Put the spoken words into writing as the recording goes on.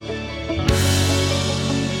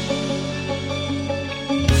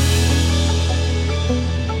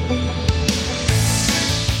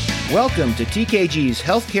Welcome to TKG's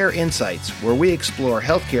Healthcare Insights, where we explore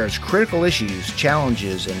healthcare's critical issues,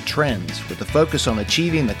 challenges, and trends with a focus on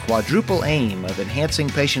achieving the quadruple aim of enhancing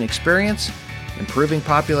patient experience, improving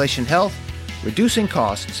population health, reducing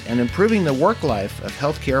costs, and improving the work life of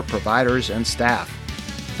healthcare providers and staff.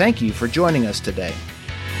 Thank you for joining us today.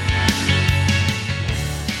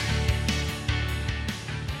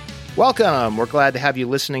 Welcome. We're glad to have you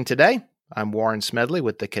listening today. I'm Warren Smedley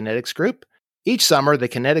with the Kinetics Group. Each summer, the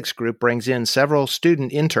Kinetics Group brings in several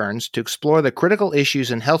student interns to explore the critical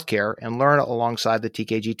issues in healthcare and learn alongside the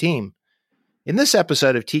TKG team. In this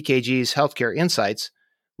episode of TKG's Healthcare Insights,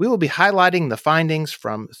 we will be highlighting the findings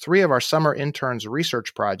from 3 of our summer interns'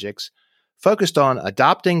 research projects focused on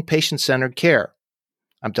adopting patient-centered care.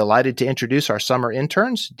 I'm delighted to introduce our summer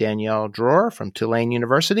interns, Danielle Dror from Tulane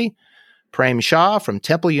University, Prem Shah from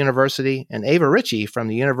Temple University, and Ava Ritchie from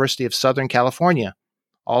the University of Southern California.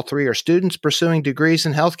 All 3 are students pursuing degrees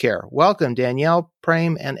in healthcare. Welcome, Danielle,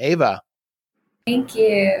 Prem, and Ava. Thank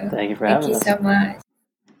you. Thank you for having us. Thank you so much.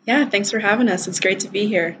 Yeah, thanks for having us. It's great to be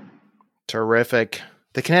here. Terrific.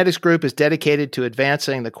 The Kinetics Group is dedicated to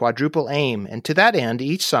advancing the quadruple aim, and to that end,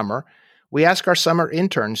 each summer, we ask our summer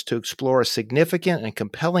interns to explore a significant and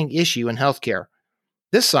compelling issue in healthcare.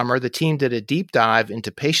 This summer, the team did a deep dive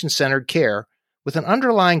into patient-centered care with an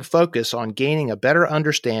underlying focus on gaining a better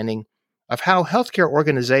understanding of how healthcare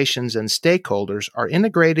organizations and stakeholders are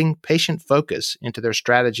integrating patient focus into their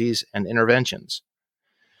strategies and interventions.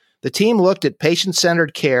 The team looked at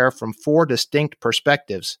patient-centered care from 4 distinct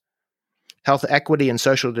perspectives: health equity and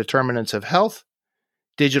social determinants of health,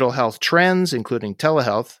 digital health trends, including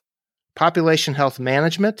telehealth, population health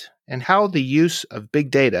management, and how the use of big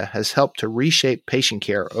data has helped to reshape patient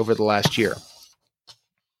care over the last year.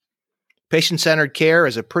 Patient-centered care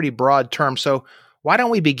is a pretty broad term, so why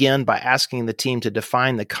don't we begin by asking the team to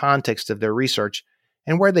define the context of their research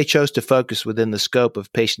and where they chose to focus within the scope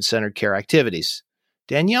of patient-centered care activities?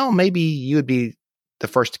 Danielle, maybe you would be the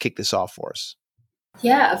first to kick this off for us.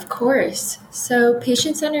 Yeah, of course. So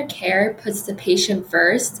patient-centered care puts the patient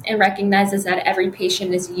first and recognizes that every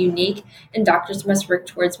patient is unique and doctors must work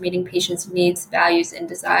towards meeting patients' needs, values, and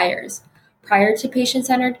desires. Prior to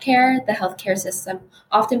patient-centered care, the healthcare system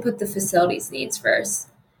often put the facility's needs first.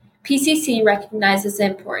 PCC recognizes the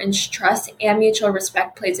importance trust and mutual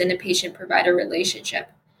respect plays in a patient-provider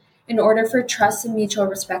relationship. In order for trust and mutual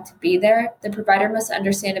respect to be there, the provider must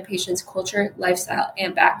understand a patient's culture, lifestyle,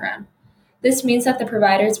 and background. This means that the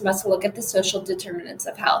providers must look at the social determinants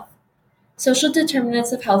of health. Social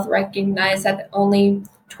determinants of health recognize that only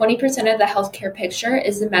 20% of the healthcare picture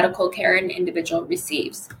is the medical care an individual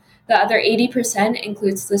receives. The other 80%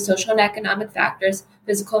 includes the social and economic factors,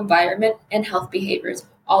 physical environment, and health behaviors,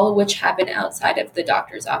 all of which happen outside of the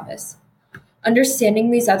doctor's office.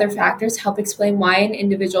 Understanding these other factors help explain why an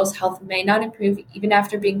individual's health may not improve even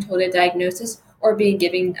after being told a diagnosis or being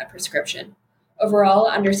given a prescription. Overall,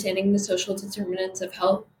 understanding the social determinants of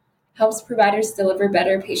health helps providers deliver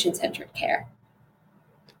better patient-centered care.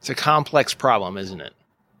 It's a complex problem, isn't it?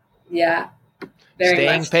 Yeah, very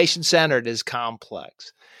Staying much. patient-centered is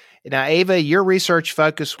complex. Now, Ava, your research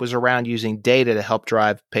focus was around using data to help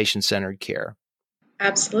drive patient-centered care.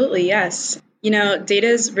 Absolutely, yes. Data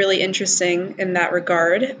is really interesting in that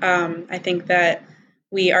regard. I think that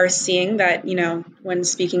we are seeing that, when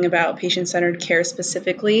speaking about patient-centered care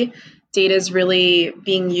specifically, data is really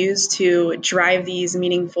being used to drive these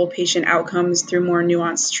meaningful patient outcomes through more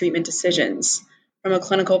nuanced treatment decisions. From a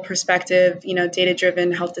clinical perspective,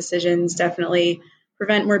 data-driven health decisions definitely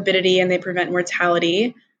prevent morbidity and they prevent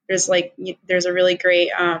mortality. There's a really great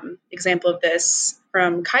example of this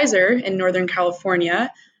from Kaiser in Northern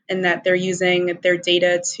California, in that they're using their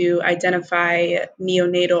data to identify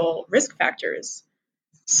neonatal risk factors.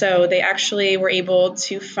 So they actually were able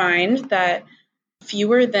to find that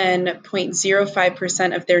fewer than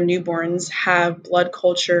 0.05% of their newborns have blood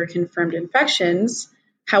culture confirmed infections.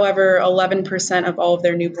 However, 11% of all of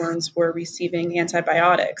their newborns were receiving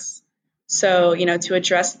antibiotics. So, to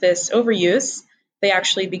address this overuse, they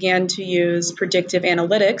actually began to use predictive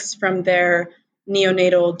analytics from their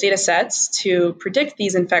neonatal data sets to predict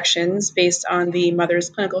these infections based on the mother's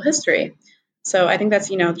clinical history. So I think that's,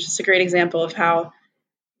 just a great example of how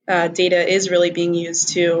data is really being used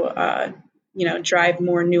to, drive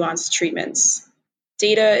more nuanced treatments.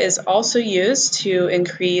 Data is also used to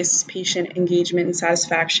increase patient engagement and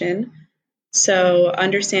satisfaction. So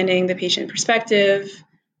understanding the patient perspective,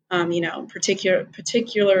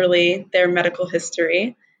 particularly their medical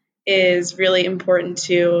history, is really important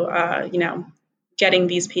to, getting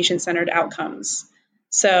these patient-centered outcomes.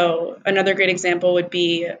 So another great example would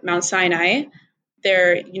be Mount Sinai.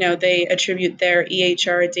 they attribute their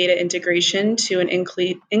EHR data integration to an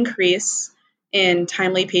increase in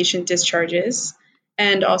timely patient discharges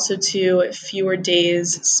and also to fewer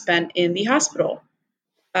days spent in the hospital.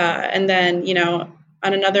 And then,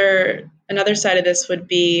 on another side of this would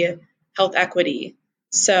be health equity.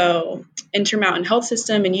 So Intermountain Health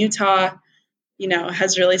System in Utah,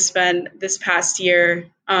 has really spent this past year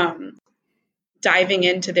diving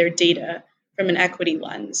into their data from an equity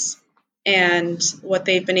lens. And what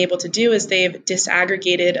they've been able to do is they've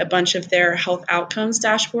disaggregated a bunch of their health outcomes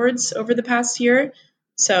dashboards over the past year.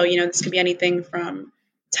 So, this could be anything from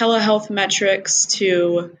telehealth metrics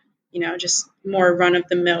to, just more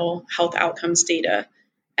run-of-the-mill health outcomes data.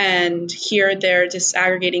 And here they're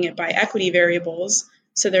disaggregating it by equity variables.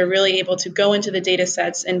 So they're really able to go into the data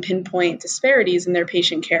sets and pinpoint disparities in their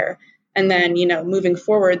patient care. And then, moving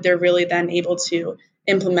forward, they're really then able to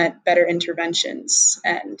implement better interventions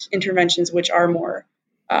and interventions which are more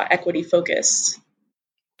equity focused.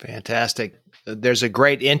 Fantastic. There's a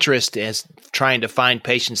great interest in trying to find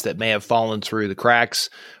patients that may have fallen through the cracks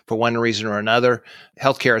for one reason or another.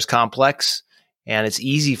 Healthcare is complex, and it's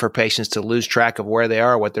easy for patients to lose track of where they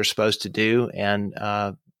are, what they're supposed to do. And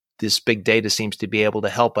this big data seems to be able to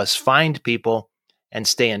help us find people and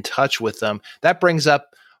stay in touch with them. That brings up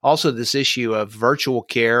also this issue of virtual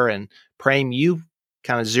care. And Prem, you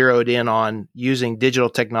kind of zeroed in on using digital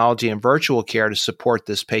technology and virtual care to support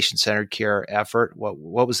this patient-centered care effort.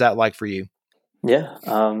 What was that like for you? Yeah,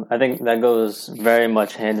 I think that goes very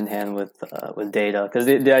much hand in hand with data, because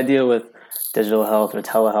the idea with digital health or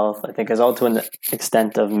telehealth, I think, is all to an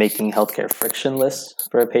extent of making healthcare frictionless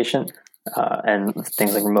for a patient, and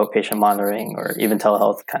things like remote patient monitoring or even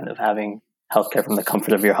telehealth, kind of having healthcare from the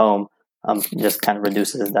comfort of your home, just kind of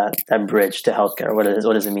reduces that bridge to healthcare. What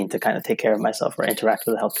does it mean to kind of take care of myself or interact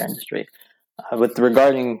with the healthcare industry? With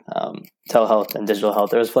regarding telehealth and digital health,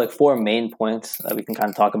 there's like 4 main points that we can kind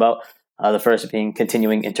of talk about. The first being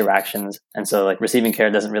continuing interactions. And so like receiving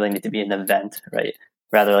care doesn't really need to be an event, right?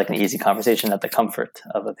 Rather like an easy conversation at the comfort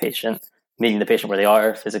of a patient, meeting the patient where they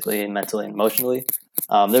are physically, mentally, and emotionally.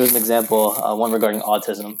 There was an example, one regarding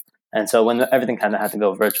autism. And so when everything kind of had to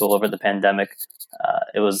go virtual over the pandemic,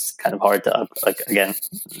 it was kind of hard to,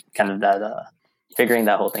 figuring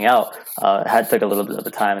that whole thing out took a little bit of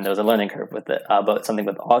a time, and there was a learning curve with it. But something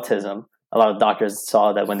with autism, a lot of doctors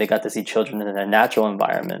saw that when they got to see children in their natural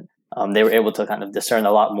environment, they were able to kind of discern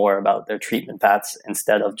a lot more about their treatment paths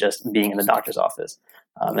instead of just being in the doctor's office.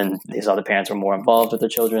 And they saw the parents were more involved with their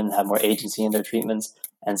children, had more agency in their treatments.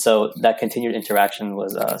 And so that continued interaction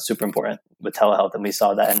was super important with telehealth. And we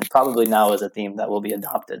saw that, and probably now is a theme that will be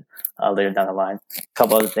adopted later down the line. A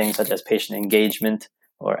couple other things such as patient engagement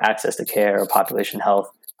or access to care or population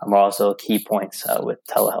health are also key points with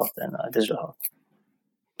telehealth and digital health.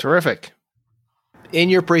 Terrific. In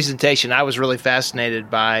your presentation, I was really fascinated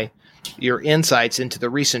by your insights into the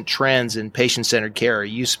recent trends in patient-centered care.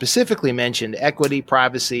 You specifically mentioned equity,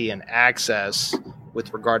 privacy, and access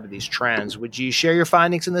with regard to these trends. Would you share your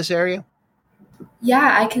findings in this area?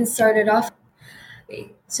 Yeah, I can start it off.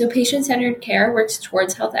 So patient-centered care works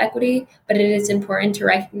towards health equity, but it is important to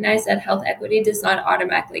recognize that health equity does not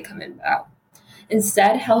automatically come about.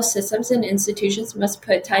 Instead, health systems and institutions must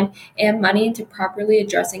put time and money into properly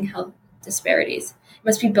addressing health disparities. It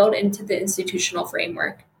must be built into the institutional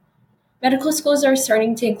framework. Medical schools are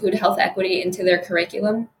starting to include health equity into their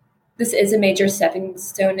curriculum. This is a major stepping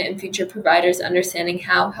stone in future providers understanding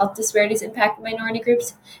how health disparities impact minority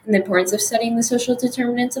groups and the importance of studying the social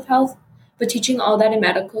determinants of health. But teaching all that in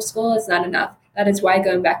medical school is not enough. That is why,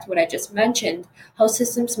 going back to what I just mentioned, health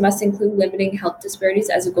systems must include limiting health disparities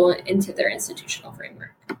as a goal into their institutional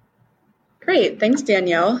framework. Great. Thanks,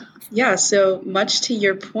 Danielle. Yeah, so much to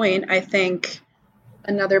your point, I think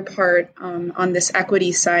another part on this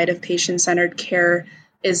equity side of patient-centered care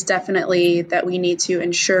is definitely that we need to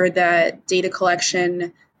ensure that data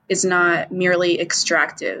collection is not merely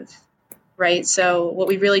extractive, right? So what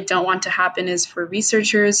we really don't want to happen is for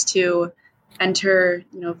researchers to enter,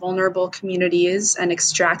 vulnerable communities and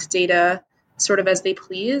extract data sort of as they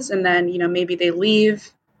please, and then, maybe they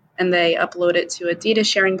leave and they upload it to a data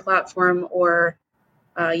sharing platform, or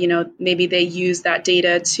maybe they use that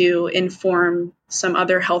data to inform some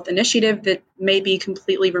other health initiative that may be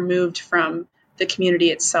completely removed from the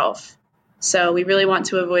community itself. So we really want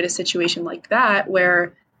to avoid a situation like that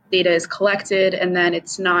where data is collected and then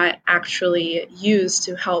it's not actually used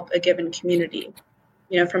to help a given community.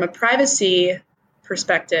 From a privacy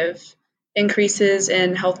perspective, increases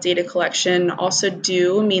in health data collection also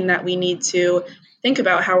do mean that we need to think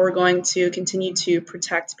about how we're going to continue to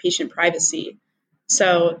protect patient privacy.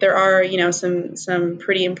 So there are, some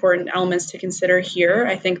pretty important elements to consider here.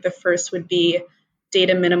 I think the first would be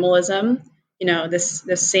data minimalism. This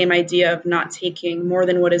same idea of not taking more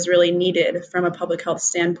than what is really needed from a public health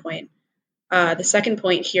standpoint. The second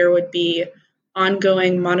point here would be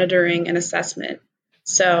ongoing monitoring and assessment.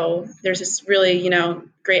 So there's this really,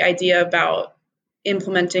 great idea about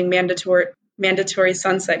implementing mandatory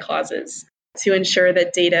sunset clauses to ensure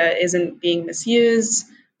that data isn't being misused,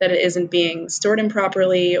 that it isn't being stored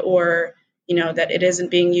improperly, or that it isn't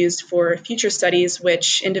being used for future studies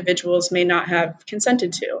which individuals may not have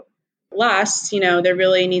consented to. Last, there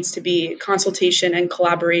really needs to be consultation and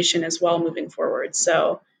collaboration as well moving forward.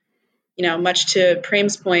 So, much to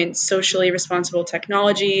Prem's point, socially responsible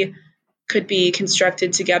technology could be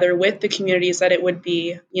constructed together with the communities that it would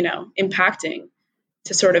be, impacting,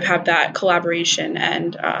 to sort of have that collaboration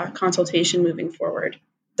and consultation moving forward.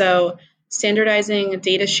 So standardizing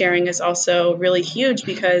data sharing is also really huge,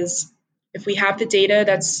 because if we have the data,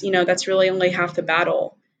 that's really only half the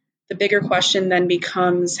battle. The bigger question then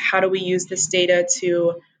becomes, how do we use this data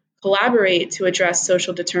to collaborate to address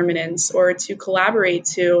social determinants, or to collaborate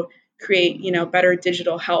to create, better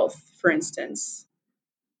digital health, for instance.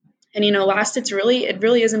 And, last, it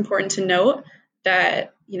really is important to note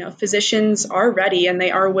that, physicians are ready and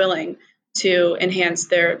they are willing to enhance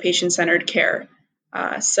their patient-centered care.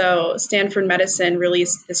 So Stanford Medicine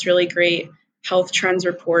released this really great health trends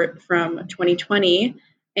report from 2020,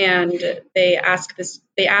 and they asked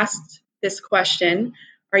this question: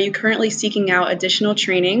 are you currently seeking out additional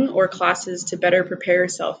training or classes to better prepare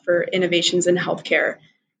yourself for innovations in healthcare?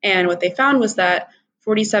 And what they found was that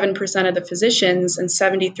 47% of the physicians and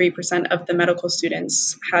 73% of the medical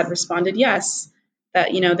students had responded yes, that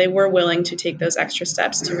they were willing to take those extra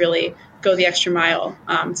steps to really go the extra mile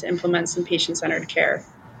to implement some patient-centered care.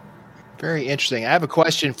 Very interesting. I have a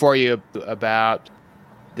question for you about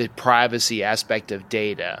the privacy aspect of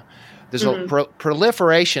data. There's a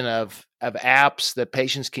proliferation of apps that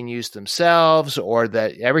patients can use themselves, or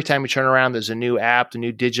that every time you turn around, there's a new app, a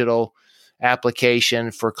new digital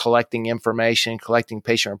application for collecting information, collecting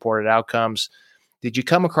patient-reported outcomes. Did you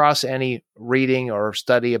come across any reading or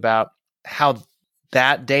study about how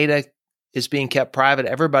that data is being kept private?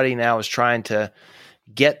 Everybody now is trying to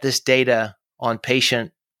get this data on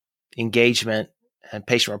patient engagement and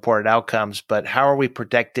patient-reported outcomes, but how are we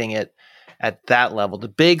protecting it at that level? The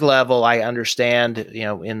big level, I understand,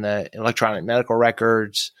 in the electronic medical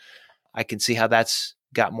records, I can see how that's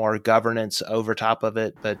got more governance over top of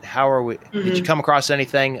it. But how are we? Did you come across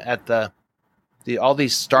anything at all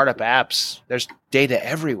these startup apps? There's data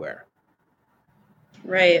everywhere.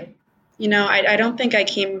 Right. I don't think I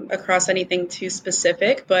came across anything too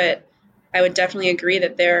specific, but I would definitely agree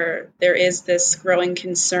that there is this growing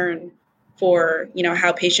concern for,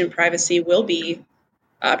 how patient privacy will be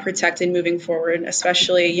protected moving forward,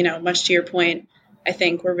 especially, much to your point, I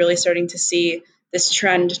think we're really starting to see this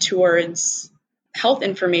trend towards health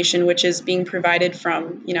information, which is being provided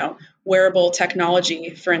from, wearable technology,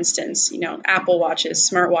 for instance, Apple Watches,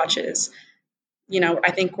 smartwatches.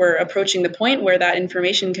 I think we're approaching the point where that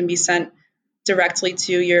information can be sent directly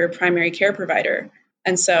to your primary care provider.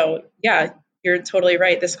 And so, yeah, you're totally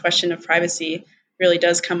right. This question of privacy really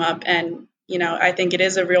does come up. And, I think it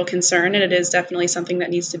is a real concern, and it is definitely something that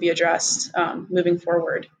needs to be addressed moving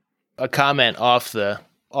forward. A comment off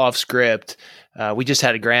script. We just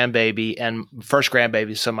had a grandbaby, and first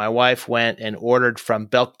grandbaby. So my wife went and ordered from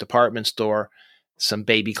Belk department store some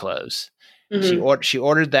baby clothes. She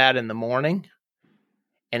ordered that in the morning.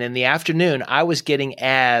 And in the afternoon, I was getting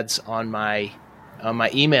ads on my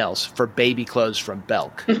emails for baby clothes from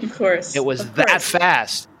Belk. Of course. It was that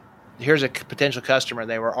fast. Here's a potential customer.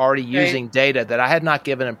 They were already using data that I had not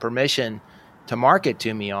given them permission to market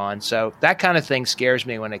to me on. So that kind of thing scares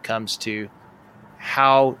me when it comes to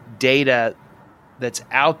how data that's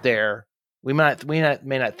out there, we may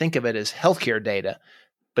not think of it as healthcare data,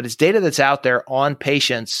 but it's data that's out there on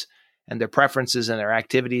patients and their preferences and their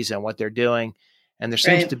activities and what they're doing. And there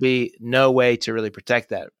seems to be no way to really protect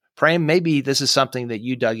that. Prem, maybe this is something that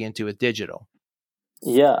you dug into with digital.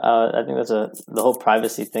 Yeah, I think the whole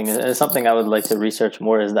privacy thing is something I would like to research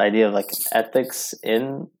more, is the idea of ethics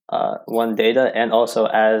in one data, and also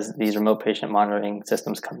as these remote patient monitoring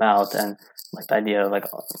systems come out, and the idea of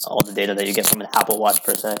all the data that you get from an Apple Watch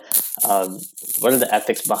per se. What are the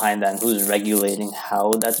ethics behind that, and who's regulating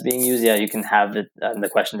how that's being used? Yeah, you can have it. The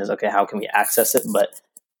question is, okay, how can we access it? But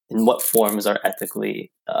in what forms are ethically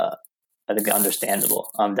understandable?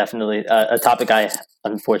 Definitely a topic I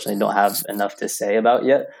unfortunately don't have enough to say about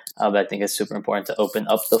yet, but I think it's super important to open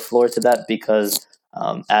up the floor to that, because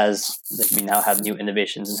as like, we now have new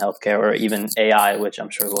innovations in healthcare, or even AI, which I'm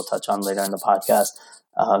sure we'll touch on later in the podcast.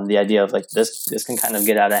 The idea of like this can kind of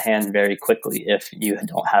get out of hand very quickly if you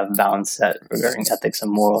don't have bounds set regarding ethics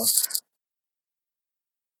and morals.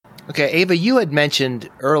 Okay, Ava, you had mentioned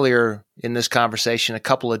earlier in this conversation a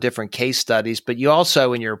couple of different case studies, but you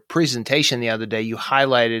also, in your presentation the other day, you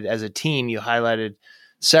highlighted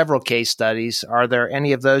several case studies. Are there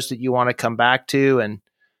any of those that you want to come back to and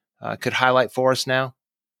could highlight for us now?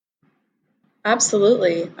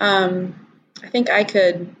 Absolutely. I think I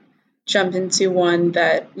could jump into one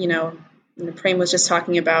that, Prem was just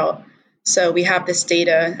talking about. So we have this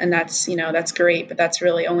data, and that's great, but that's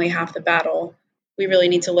really only half the battle. We really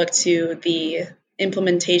need to look to the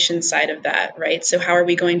implementation side of that, right? So how are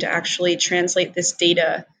we going to actually translate this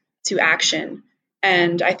data to action?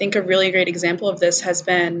 And I think a really great example of this has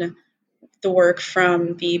been the work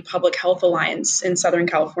from the Public Health Alliance in Southern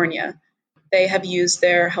California. They have used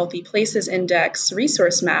their Healthy Places Index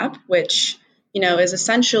resource map, which is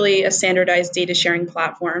essentially a standardized data sharing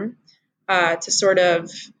platform to sort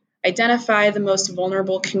of identify the most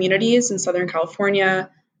vulnerable communities in Southern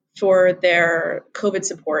California for their COVID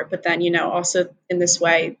support. But then, also in this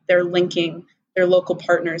way, they're linking their local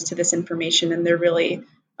partners to this information, and they're really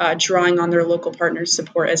drawing on their local partners'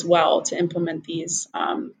 support as well to implement these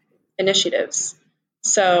initiatives.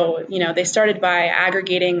 So, they started by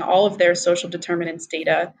aggregating all of their social determinants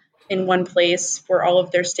data in one place for all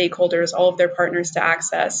of their stakeholders, all of their partners to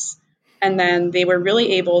access. And then they were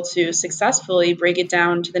really able to successfully break it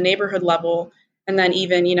down to the neighborhood level, and then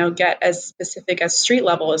even, get as specific as street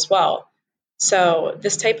level as well. So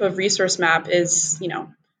this type of resource map is,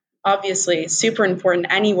 obviously super important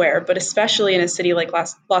anywhere, but especially in a city like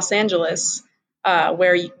Los Angeles,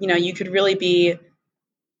 where, you could really be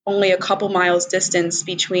only a couple miles distance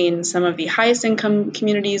between some of the highest income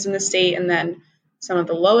communities in the state and then some of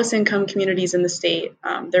the lowest income communities in the state.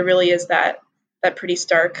 There really is that pretty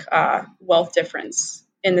stark wealth difference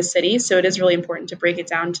in the city. So it is really important to break it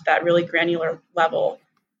down to that really granular level.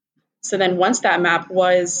 So then once that map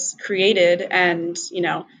was created and,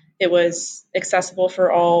 it was accessible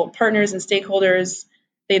for all partners and stakeholders,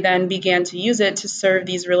 they then began to use it to serve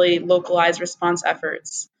these really localized response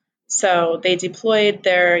efforts. So they deployed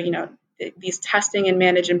their, these testing and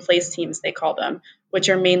manage in place teams, they call them, which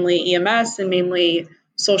are mainly EMS and mainly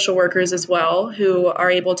social workers as well, who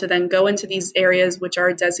are able to then go into these areas which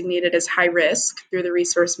are designated as high risk through the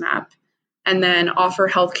resource map, and then offer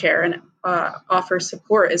healthcare and offer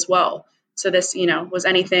support as well. So this, was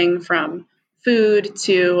anything from food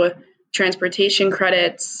to transportation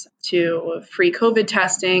credits to free COVID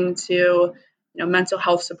testing to, mental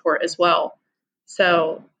health support as well.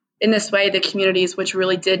 So in this way, the communities which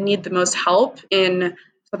really did need the most help in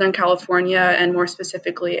Southern California and more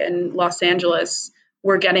specifically in Los Angeles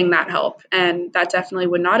were getting that help. And that definitely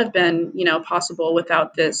would not have been, possible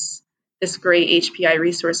without this great HPI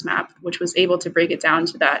resource map, which was able to break it down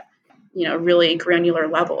to that, really granular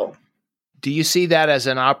level. Do you see that as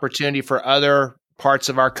an opportunity for other parts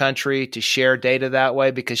of our country to share data that way?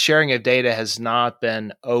 Because sharing of data has not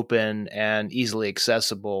been open and easily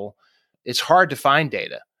accessible. It's hard to find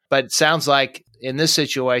data, but it sounds like in this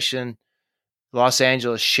situation, Los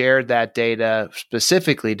Angeles shared that data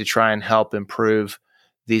specifically to try and help improve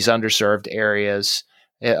these underserved areas.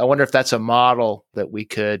 I wonder if that's a model that we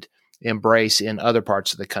could embrace in other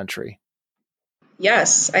parts of the country.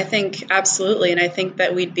 Yes, I think absolutely. And I think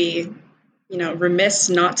that we'd be, remiss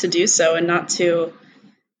not to do so and not to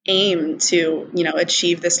aim to,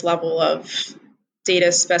 achieve this level of data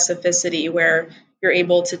specificity where you're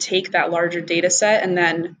able to take that larger data set and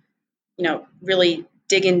then, really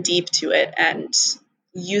dig in deep to it and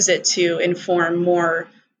use it to inform more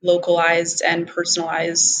localized and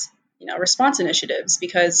personalized, response initiatives,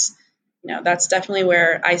 because, that's definitely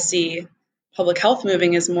where I see public health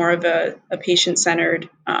moving is more of a patient-centered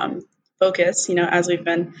focus, as we've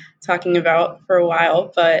been talking about for a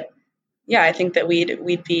while. But yeah, I think that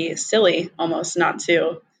we'd be silly almost not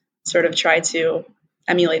to sort of try to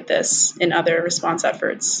emulate this in other response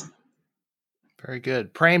efforts. Very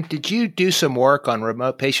good. Prem, did you do some work on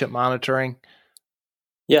remote patient monitoring?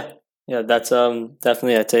 Yeah, that's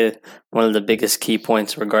definitely, I'd say, one of the biggest key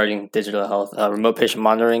points regarding digital health, remote patient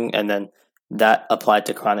monitoring, and then that applied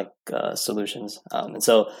to chronic solutions. And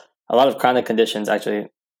so a lot of chronic conditions actually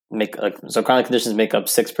chronic conditions make up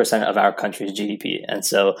 6% of our country's GDP. And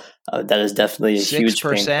so that is definitely a huge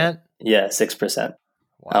 6%? Yeah, 6%.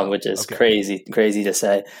 Wow. Which is crazy to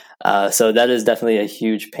say. So that is definitely a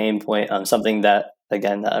huge pain point, something that,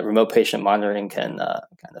 again, remote patient monitoring can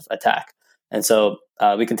kind of attack. And so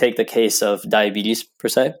we can take the case of diabetes per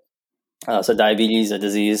se. So diabetes, a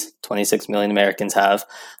disease 26 million Americans have,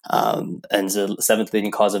 and is the 7th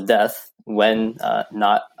leading cause of death when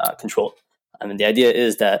not controlled. I mean, the idea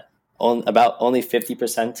is that about only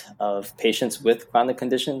 50% of patients with chronic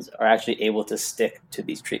conditions are actually able to stick to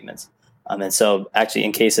these treatments. And so actually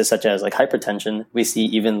in cases such as like hypertension, we see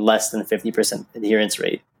even less than 50% adherence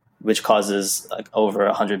rate, which causes like over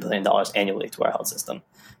 $100 billion annually to our health system.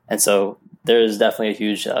 And so there is definitely a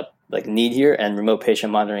huge need here, and remote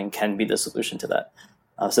patient monitoring can be the solution to that.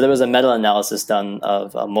 So there was a meta-analysis done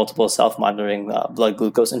of multiple self-monitoring blood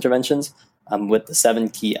glucose interventions with the 7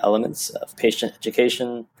 key elements of patient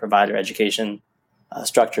education, provider education,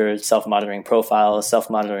 structured self-monitoring profiles,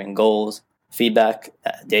 self-monitoring goals, feedback,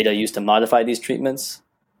 data used to modify these treatments,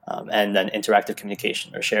 and then interactive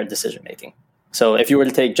communication or shared decision-making. So if you were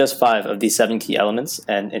to take just 5 of these 7 key elements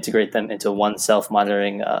and integrate them into one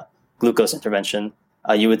self-monitoring glucose intervention,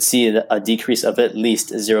 you would see a decrease of at least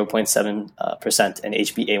 0.7% in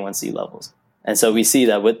HbA1c levels. And so we see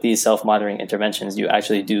that with these self-monitoring interventions, you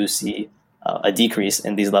actually do see a decrease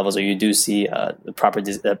in these levels, or you do see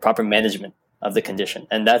the proper management of the condition.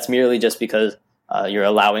 And that's merely just because you're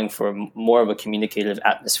allowing for more of a communicative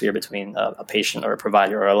atmosphere between a patient or a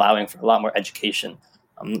provider, or allowing for a lot more education.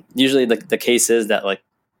 Usually the case is that like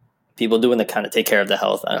people do want to kind of take care of the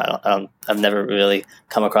health. I've never really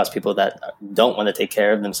come across people that don't want to take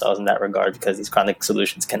care of themselves in that regard, because these chronic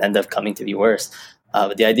solutions can end up coming to be worse.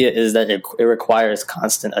 But the idea is that it requires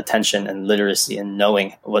constant attention and literacy and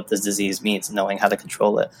knowing what this disease means, knowing how to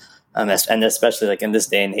control it. And especially like in this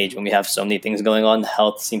day and age when we have so many things going on,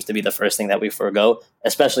 health seems to be the first thing that we forego,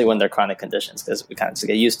 especially when they're chronic conditions, because we kind of just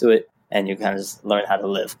get used to it and you kind of just learn how to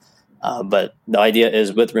live. But the idea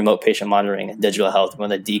is with remote patient monitoring and digital health, we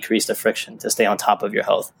want to decrease the friction to stay on top of your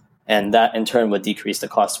health. And that in turn would decrease the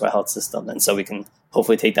cost to our health system. And so we can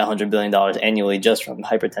hopefully take that $100 billion annually just from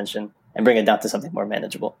hypertension and bring it down to something more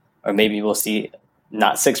manageable. Or maybe we'll see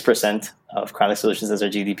not 6% of chronic solutions as our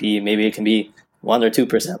GDP. Maybe it can be 1 or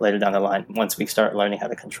 2% later down the line once we start learning how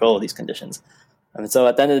to control these conditions. And so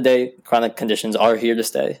at the end of the day, chronic conditions are here to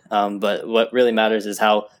stay. But what really matters is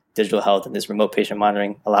how digital health and this remote patient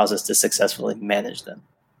monitoring allows us to successfully manage them.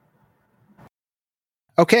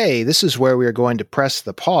 Okay, this is where we are going to press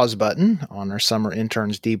the pause button on our summer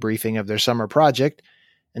interns debriefing of their summer project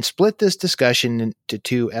and split this discussion into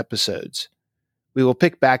 2 episodes. We will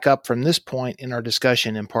pick back up from this point in our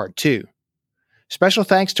discussion in part 2. Special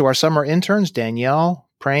thanks to our summer interns, Danielle,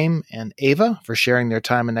 Prem, and Ava, for sharing their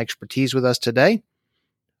time and expertise with us today.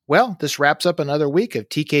 Well, this wraps up another week of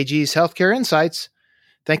TKG's Healthcare Insights.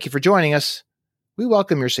 Thank you for joining us. We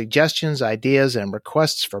welcome your suggestions, ideas, and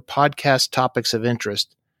requests for podcast topics of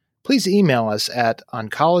interest. Please email us at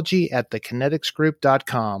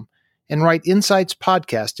oncology@thekineticsgroup.com and write Insights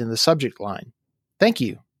Podcast in the subject line. Thank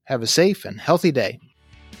you. Have a safe and healthy day.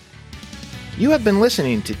 You have been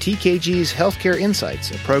listening to TKG's Healthcare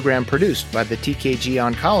Insights, a program produced by the TKG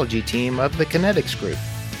Oncology team of the Kinetics Group.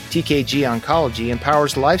 TKG Oncology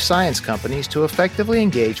empowers life science companies to effectively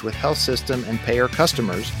engage with health system and payer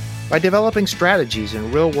customers by developing strategies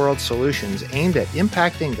and real-world solutions aimed at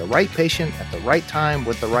impacting the right patient at the right time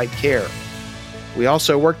with the right care. We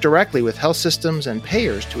also work directly with health systems and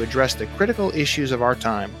payers to address the critical issues of our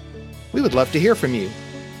time. We would love to hear from you.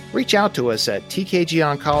 Reach out to us at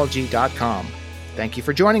tkgoncology.com. Thank you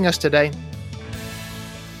for joining us today.